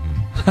 good.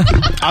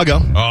 I'll go.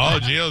 Oh,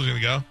 Gio's going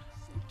to go.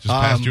 Just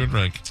passed you a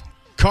drink.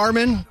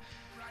 Carmen,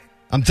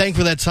 I'm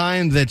thankful for that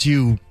time that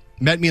you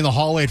met me in the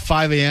hallway at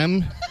 5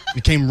 a.m.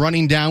 You came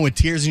running down with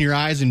tears in your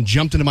eyes and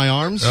jumped into my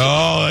arms.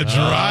 Oh, that's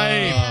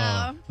right.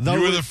 Yeah. Though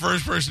You were it- the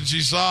first person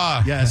she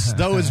saw. Yes,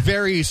 though it was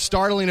very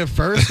startling at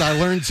first, I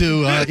learned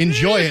to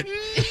enjoy it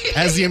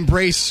as the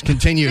embrace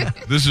continued.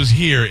 This was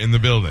here in the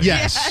building.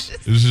 Yes,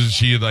 This is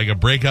she had like a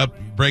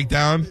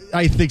breakdown,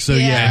 I think so,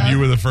 Yeah. yeah. and you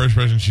were the first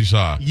person she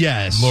saw.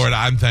 Yes. Lord,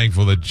 I'm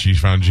thankful that she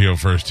found Gio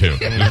first too.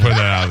 Just put that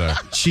out there.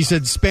 She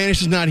said,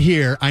 Spanish is not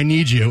here, I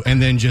need you,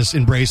 and then just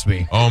embraced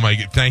me. Oh my!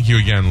 Thank you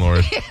again,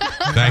 Lord.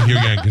 Thank you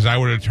again, because I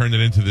would have turned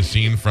it into the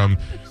scene from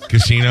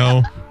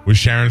Casino where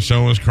Sharon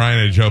Stone was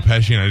crying at Joe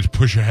Pesci, and I just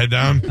push her head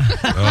down. Oh,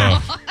 thank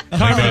God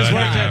Carmen that has didn't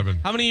worked here. happen.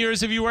 How many years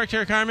have you worked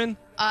here, Carmen?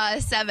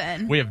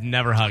 7. We have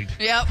never hugged.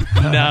 Yep.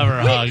 Never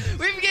hugged.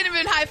 We've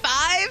given high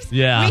fives.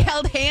 Yeah. We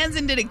held hands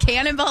and did a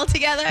cannonball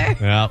together.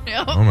 Yeah.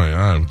 Yep. Oh my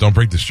God! Don't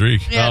break the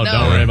streak. Yeah, Oh, no.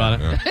 don't worry about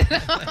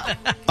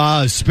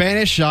it.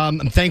 Spanish, I'm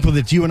thankful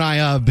that you and I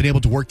have been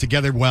able to work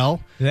together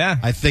well. Yeah.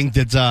 I think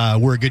that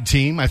we're a good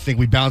team. I think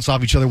we bounce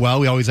off each other well.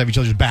 We always have each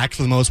other's backs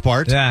for the most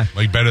part. Yeah.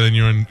 Like better than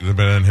him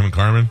and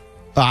Carmen.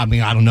 I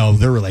mean, I don't know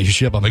their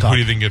relationship. I'm Like, who do talking.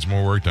 you think gets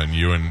more work done,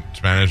 you in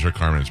Spanish or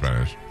Carmen in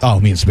Spanish? Oh,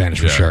 me in Spanish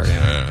for sure.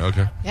 Yeah.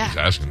 Okay. Yeah. Just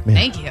asking.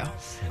 Thank you.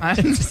 I'm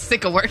just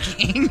sick of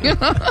working.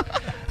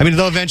 I mean,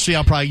 though eventually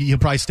you'll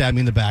probably stab me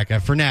in the back.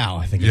 For now,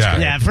 I think. It's Yeah.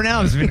 good. Yeah, for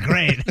now it's been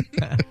great.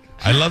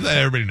 I love that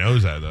everybody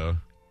knows that though,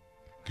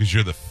 because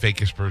you're the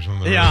fakest person in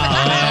the room.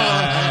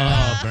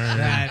 Yeah.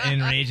 That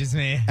enrages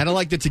me. And I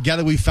like that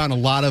together we found a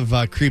lot of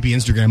creepy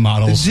Instagram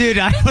models Dude,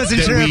 I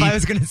wasn't That sure if we- I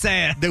was going to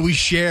say it. that we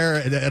share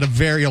at a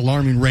very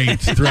alarming rate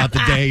throughout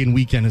the day and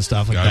weekend and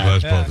stuff like God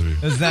that. bless both of you.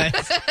 It was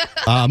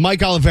nice. Mike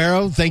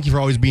Olivero, thank you for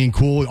always being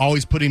cool,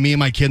 always putting me and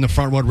my kid in the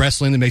front row at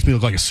wrestling. That makes me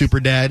look like a super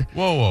dad.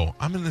 Whoa!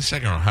 I'm in the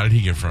second row. How did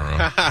he get front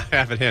row? I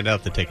haven't handed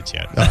out the tickets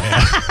yet.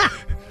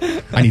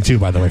 I need two,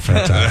 by the way, for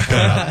that time.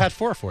 I had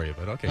 4 for you,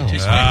 but okay.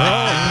 Geez.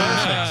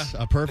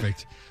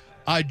 Perfect.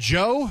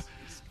 Joe,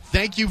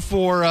 thank you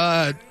for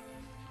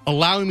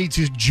allowing me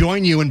to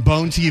join you in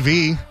Bone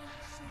TV.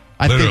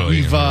 I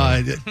Literally,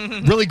 think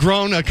we've really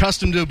grown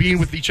accustomed to being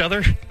with each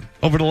other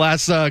over the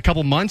last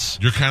couple months.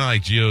 You're kind of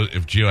like Gio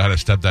if Gio had a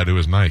stepdad who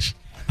was nice.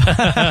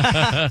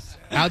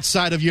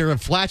 Outside of your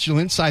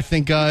flatulence, I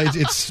think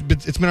it's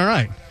been all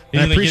right.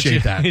 And I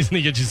appreciate that. He's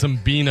going to get you some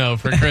Beano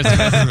for Christmas.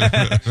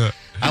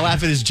 I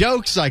laugh at his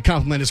jokes. I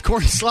compliment his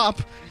corn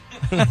slop.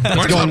 Corn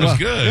slop was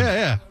good.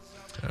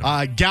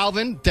 Yeah.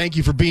 Galvin, thank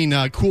you for being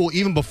cool.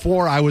 Even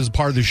before I was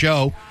part of the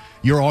show,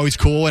 you were always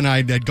cool, and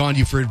I had gone to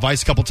you for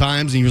advice a couple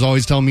times, and he was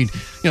always telling me,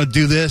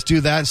 do this, do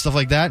that, and stuff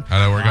like that.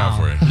 How'd that work out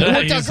for you? It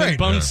worked out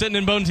great. Sitting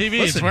in Bone TV.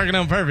 It's Listen. working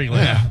out perfectly.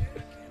 Yeah.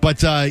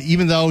 But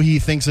even though he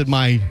thinks that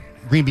my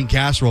green bean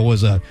casserole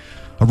was a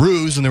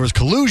ruse and there was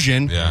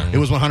collusion, it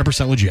was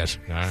 100% legit.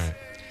 All right.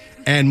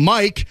 And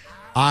Mike,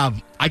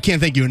 I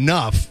can't thank you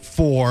enough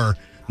for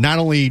not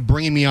only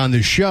bringing me on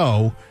this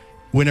show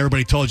when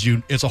everybody told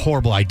you it's a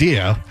horrible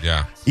idea.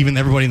 Yeah. Even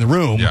everybody in the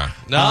room. Yeah.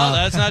 No,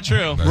 that's not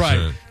true. That's Right.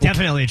 it.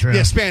 Definitely true.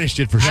 Yeah, Spanish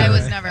did for sure. I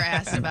was never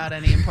asked about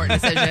any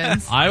important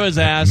decisions. I was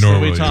asked Nor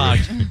when we will you.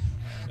 talked.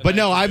 But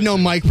no, I've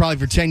known Mike probably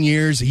for 10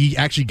 years. He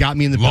actually got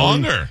me in the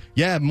bone. Longer?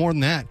 Yeah, more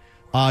than that.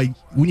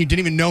 When you didn't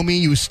even know me,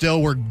 you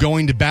still were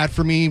going to bat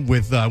for me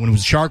with when it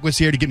was Shark was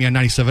here to get me on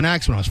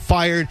 97X when I was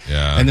fired.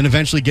 Yeah. And then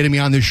eventually getting me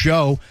on this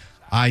show.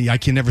 I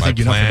can never My thank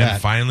you enough for plan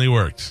that. finally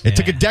worked. It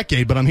took a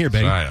decade, but I'm here,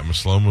 baby. All right, I'm a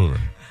slow mover.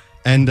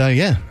 And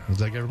yeah, is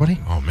that everybody?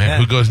 Oh, man.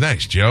 Who goes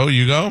next? Joe,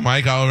 you go?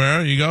 Mike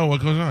Olivero, you go?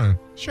 What goes on?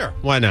 Sure.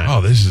 Why not?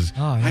 Oh, this is,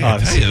 Oh, I yeah.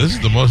 gotta tell you, this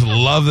is the most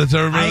love that's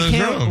ever been I in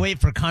this can't room. wait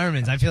for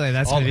Carmen's. I feel like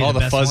that's going to be all the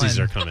the best fuzzies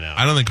one. are coming out.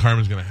 I don't think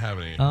Carmen's going to have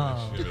any.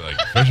 Oh. She's gonna be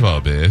like, first of all,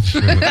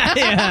 bitch.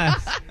 Yeah,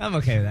 I'm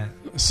okay with that.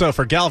 So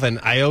for Galvin,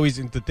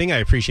 the thing I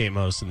appreciate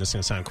most, and this is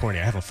going to sound corny,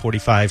 I have a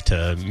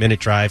 45-minute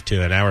drive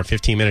to an hour,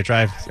 15-minute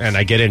drive, and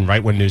I get in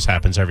right when news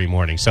happens every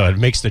morning. So it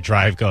makes the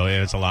drive go,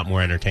 and it's a lot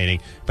more entertaining.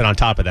 But on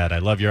top of that, I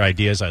love your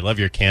ideas. I love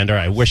your candor.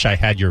 I wish I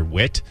had your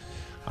wit.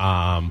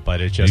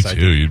 But it's just... Me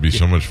too. You'd be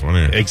so much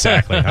funnier.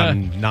 Exactly.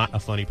 I'm not a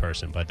funny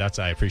person, but that's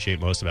what I appreciate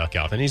most about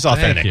Galvin. He's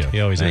authentic. Thank you.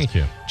 He always Thank is.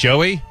 you.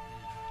 Joey,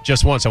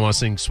 just once I want to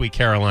sing Sweet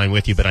Caroline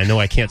with you, but I know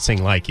I can't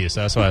sing like you,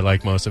 so that's what I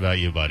like most about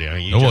you, buddy. I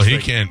mean, you Oh, well, just he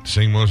like- can't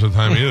sing most of the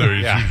time either.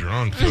 He's Yeah. too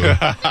drunk. So.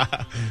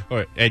 All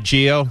right.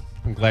 Gio,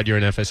 I'm glad you're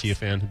an FSU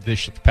fan.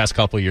 This past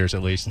couple of years,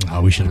 at least.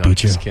 Oh, we should have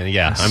beat you. Just kidding.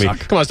 Yeah, I mean,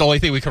 come on, it's the only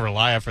thing we can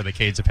rely on for the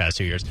Cades the past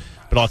 2 years.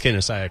 But all kidding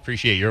aside, I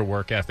appreciate your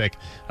work ethic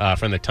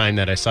from the time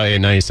that I saw you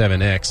at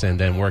 97X and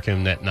then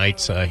working at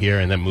nights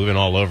here and then moving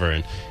all over.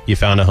 And you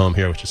found a home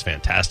here, which is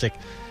fantastic.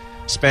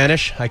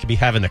 Spanish, I could be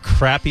having the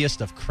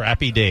crappiest of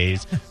crappy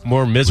days,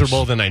 more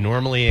miserable than I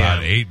normally am.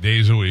 About 8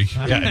 days a week.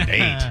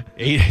 Yeah,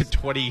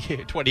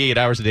 28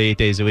 hours a day, 8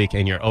 days a week,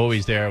 and you're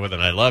always there with an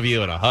I love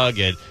you and a hug,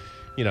 and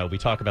we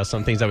talk about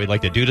some things that we'd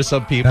like to do to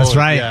some people. That's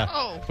right. Yeah,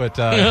 Oh. but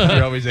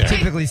you're always there.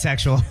 Typically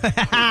sexual.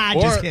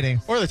 Just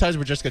kidding. Or the times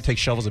we're just going to take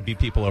shovels and beat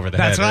people over the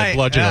That's head. right. And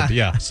bludgeon Yeah. them.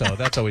 Yeah, so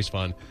that's always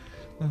fun.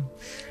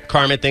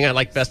 Carmen, thing I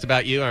like best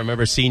about you, I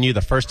remember seeing you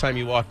the first time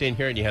you walked in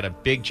here, and you had a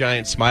big,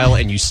 giant smile,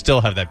 and you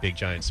still have that big,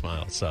 giant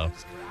smile. So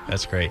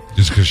that's great.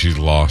 Just because she's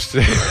lost.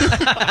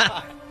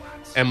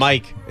 And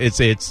Mike,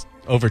 it's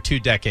over 2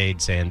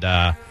 decades, and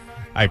I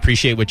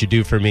appreciate what you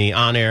do for me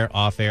on air,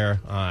 off air,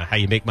 how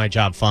you make my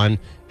job fun,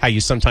 how you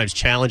sometimes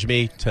challenge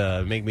me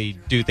to make me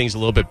do things a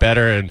little bit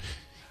better. And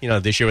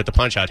this year with the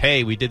Punch Out,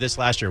 hey, we did this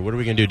last year. What are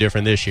we going to do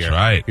different this year? That's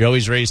right. You're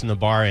always raising the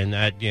bar, and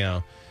that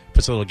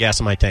puts a little gas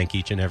in my tank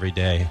each and every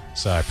day.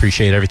 So I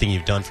appreciate everything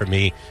you've done for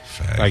me.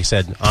 Fact. Like I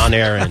said, on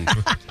air and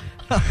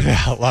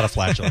a lot of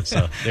flatulence.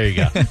 So there you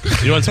go.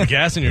 You want some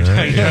gas in your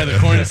tank? Try the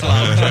corn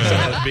slop.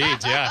 Those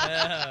beads,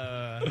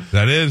 yeah.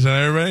 That is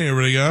that everybody?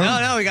 Everybody go?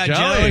 No, we got Joe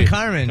Joey. and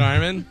Carmen.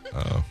 Carmen?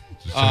 Oh.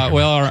 Just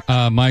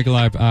checking. Michael,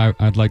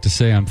 I'd like to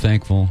say I'm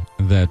thankful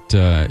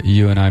that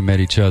you and I met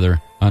each other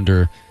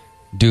under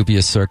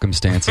dubious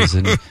circumstances,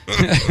 and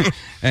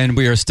and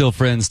we are still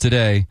friends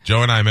today.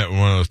 Joe and I met in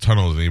one of those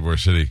tunnels in Ybor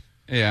City.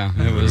 Yeah,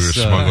 We were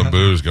smuggling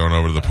booze going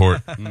over to the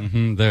port.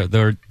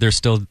 They're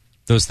still,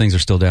 those things are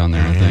still down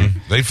there, I think.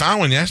 They found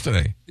one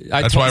yesterday.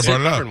 That's why I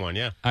brought it up. One,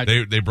 yeah.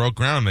 They broke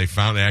ground. They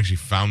actually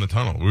found the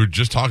tunnel. We were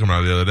just talking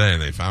about it the other day,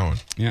 and they found one.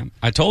 Yeah,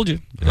 I told you.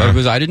 Yeah.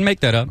 I didn't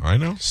make that up. I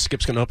know.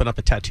 Skip's going to open up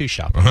a tattoo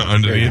shop.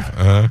 Underneath,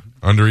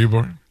 under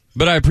Ybor.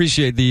 But I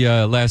appreciate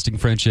the lasting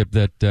friendship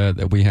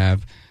that we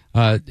have.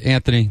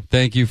 Anthony,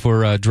 thank you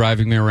for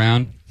driving me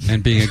around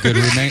and being a good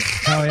roommate.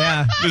 Oh,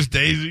 yeah. Miss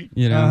Daisy.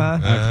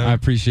 I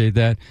appreciate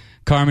that.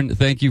 Carmen,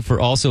 thank you for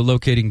also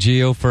locating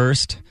Gio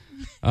first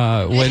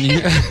when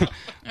you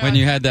when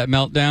you had that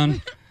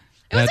meltdown.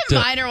 It was a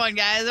minor one,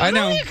 guys. It was I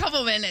know. only a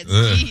couple minutes.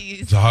 It's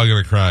Jeez. a hug and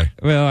a cry.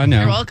 Well, I know.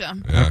 You're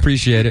welcome. I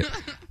appreciate it.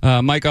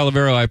 Mike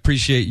Olivero, I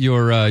appreciate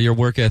your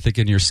work ethic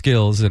and your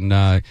skills, and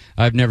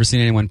I've never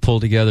seen anyone pull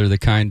together the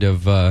kind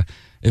of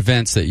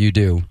events that you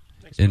do.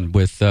 And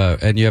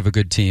you have a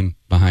good team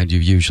behind you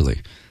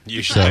usually.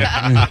 Usually.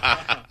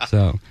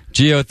 So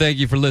Gio, thank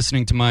you for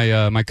listening to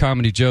my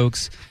comedy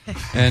jokes.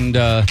 And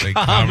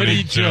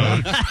comedy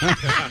joke.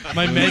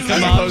 My makeup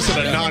As opposed to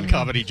the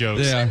non-comedy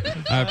jokes. Yeah,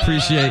 I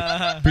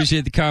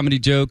appreciate the comedy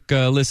joke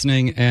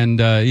listening, and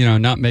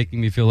not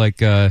making me feel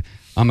like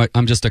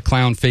I'm just a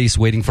clown face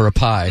waiting for a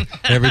pie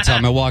every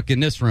time I walk in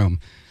this room.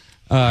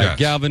 Yes.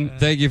 Galvin,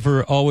 thank you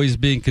for always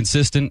being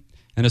consistent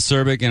and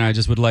acerbic, and I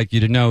just would like you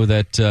to know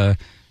that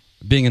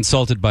being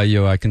insulted by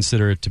you, I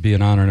consider it to be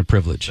an honor and a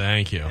privilege.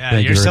 Thank you. Yeah,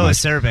 Thank you're you very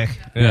so much. acerbic.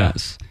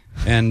 Yes.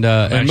 And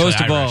most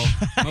of all,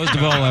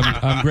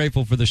 Irish. I'm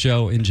grateful for the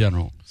show in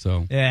general.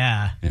 So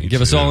Yeah. and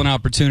give us all an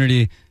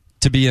opportunity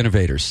to be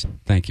innovators.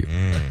 Thank you.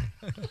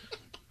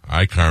 All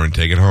right, Carmen,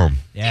 take it home.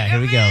 Yeah, here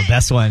we go.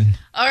 Best one.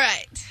 All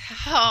right.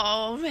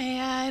 Oh,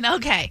 man.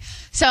 Okay.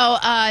 So,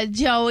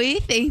 Joey,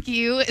 thank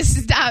you.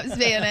 Stop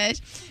Spanish.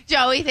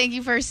 Joey, thank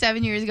you for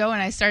 7 years ago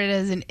when I started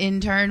as an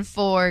intern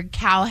for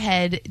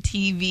Cowhead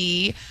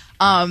TV,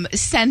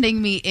 sending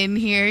me in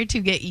here to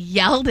get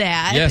yelled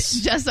at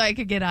just so I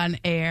could get on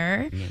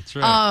air. That's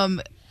right.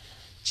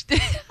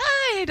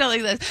 I don't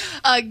like this.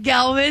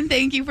 Galvin,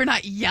 thank you for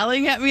not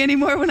yelling at me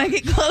anymore when I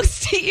get close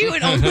to you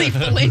and only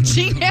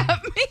flinching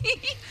at me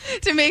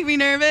to make me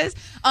nervous.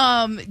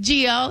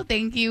 Gio,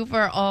 thank you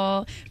for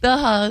all the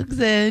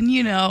hugs and,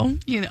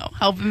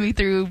 helping me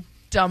through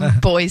dumb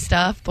boy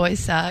stuff.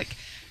 Boys suck.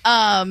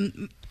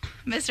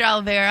 Mr.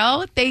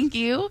 Alvaro, thank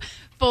you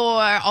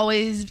for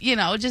always,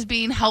 just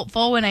being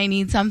helpful when I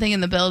need something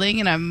in the building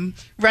and I'm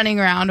running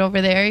around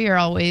over there. You're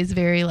always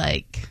very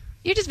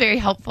you're just very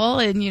helpful,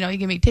 and, you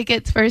give me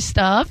tickets for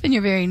stuff, and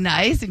you're very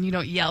nice, and you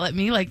don't yell at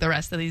me like the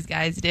rest of these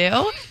guys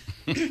do.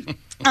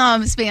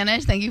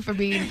 Spanish, thank you for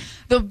being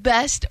the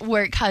best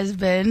work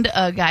husband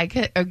a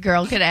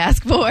girl could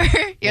ask for.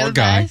 You're the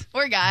best.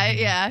 Or guy,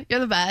 yeah.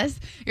 You're the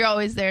best. You're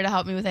always there to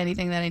help me with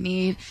anything that I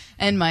need.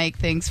 And Mike,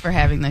 thanks for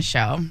having this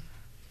show.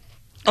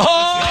 Wow.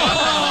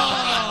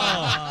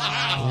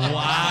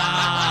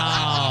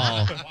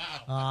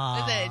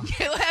 Listen,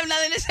 you have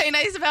nothing to say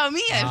nice about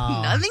me. I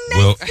have nothing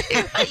nice to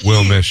say about you.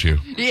 We'll miss you.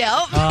 Yep.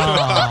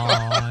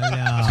 Oh,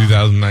 no.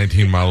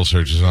 2019 model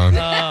search is on.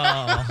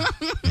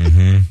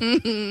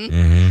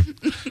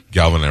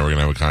 Galvin and I were going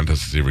to have a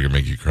contest to see if we can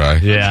make you cry.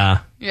 Yeah.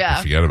 Yeah.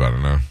 Forget about it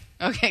now.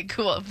 Okay,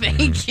 cool.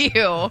 Thank you.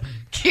 God.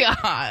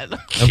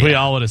 If we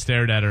all would have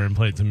stared at her and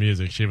played some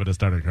music, she would have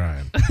started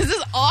crying. This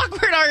is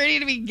awkward already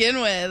to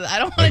begin with. I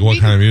don't want Like to what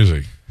be... kind of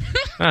music?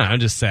 I'm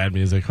just sad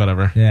music,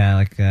 whatever. Yeah,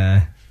 like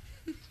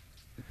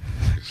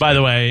By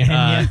the way,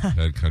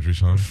 That country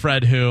song?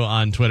 Fred Who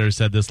on Twitter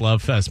said this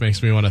love fest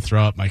makes me want to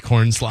throw up my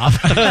corn slop.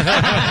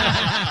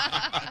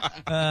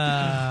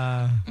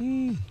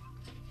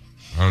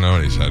 I don't know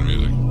any sad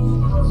music.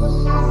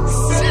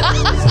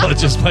 So let's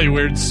just play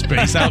weird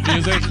space out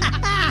music.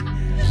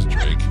 It's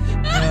Drake.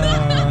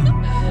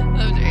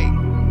 Oh, Drake.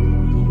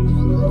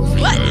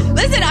 What?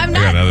 Listen, I'm I got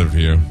not... another for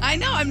you. I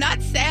know, I'm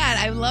not sad.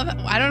 I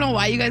don't know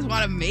why you guys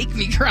want to make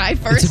me cry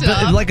it's first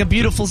off. like a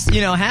beautiful,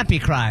 happy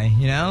cry,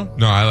 No,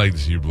 I like to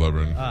see you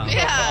blubbering.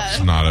 Yeah.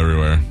 It's not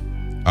everywhere.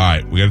 All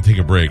right, we got to take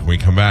a break. When we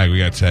come back, we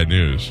got sad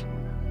news.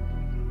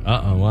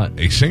 Uh-oh, what?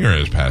 A singer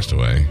has passed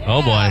away.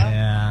 Oh, boy.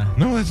 Yeah.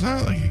 No, it's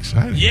not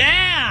exciting.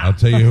 Yeah! I'll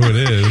tell you who it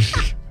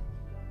is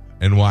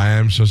and why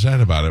I'm so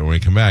sad about it when we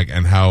come back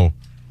and how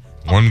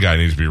one guy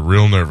needs to be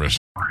real nervous.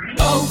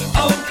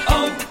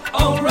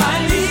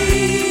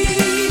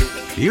 O'Reilly.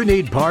 You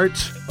need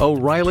parts?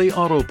 O'Reilly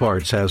Auto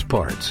Parts has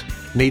parts.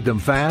 Need them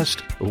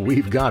fast?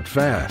 We've got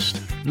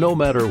fast. No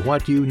matter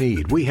what you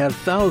need, we have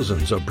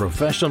thousands of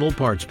professional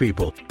parts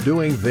people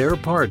doing their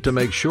part to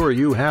make sure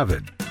you have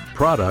it.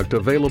 Product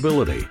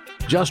availability.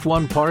 Just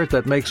one part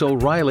that makes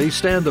O'Reilly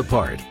stand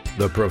apart.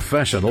 The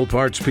professional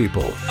parts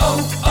people.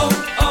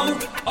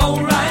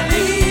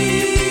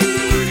 O'Reilly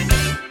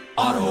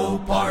Auto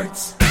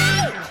Parts.